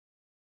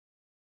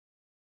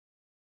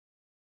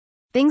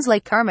Things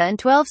like karma and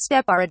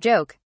 12-step are a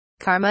joke.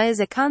 Karma is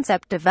a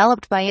concept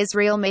developed by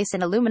Israel Mason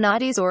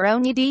Illuminatis or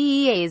ONI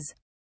DEAs.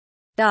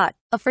 A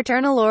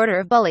fraternal order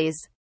of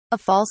bullies. A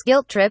false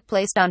guilt trip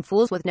placed on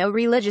fools with no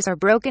religious or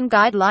broken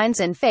guidelines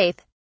in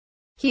faith.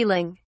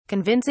 Healing.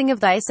 Convincing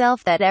of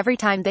thyself that every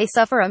time they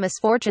suffer a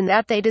misfortune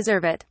that they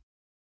deserve it.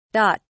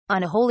 On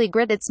a holy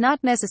grid, it's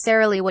not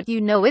necessarily what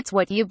you know, it's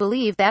what you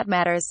believe that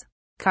matters.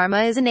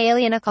 Karma is an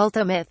alien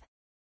occulto myth.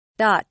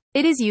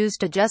 It is used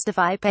to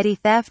justify petty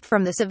theft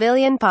from the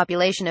civilian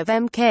population of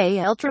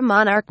MK Ultra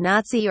monarch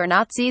Nazi or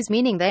Nazis,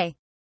 meaning they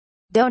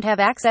don't have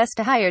access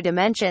to higher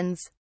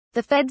dimensions.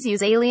 The feds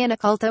use alien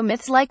occulto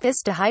myths like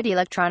this to hide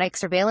electronic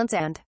surveillance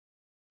and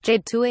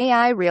jade to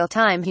AI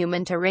real-time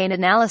human terrain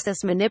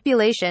analysis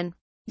manipulation.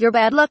 Your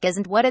bad luck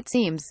isn't what it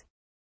seems.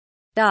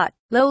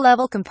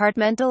 Low-level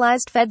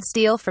compartmentalized feds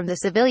steal from the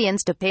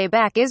civilians to pay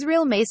back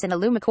Israel Mason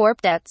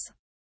Illumicorp debts.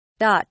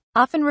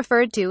 Often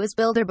referred to as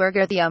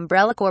Bilderberger, the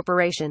umbrella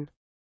corporation.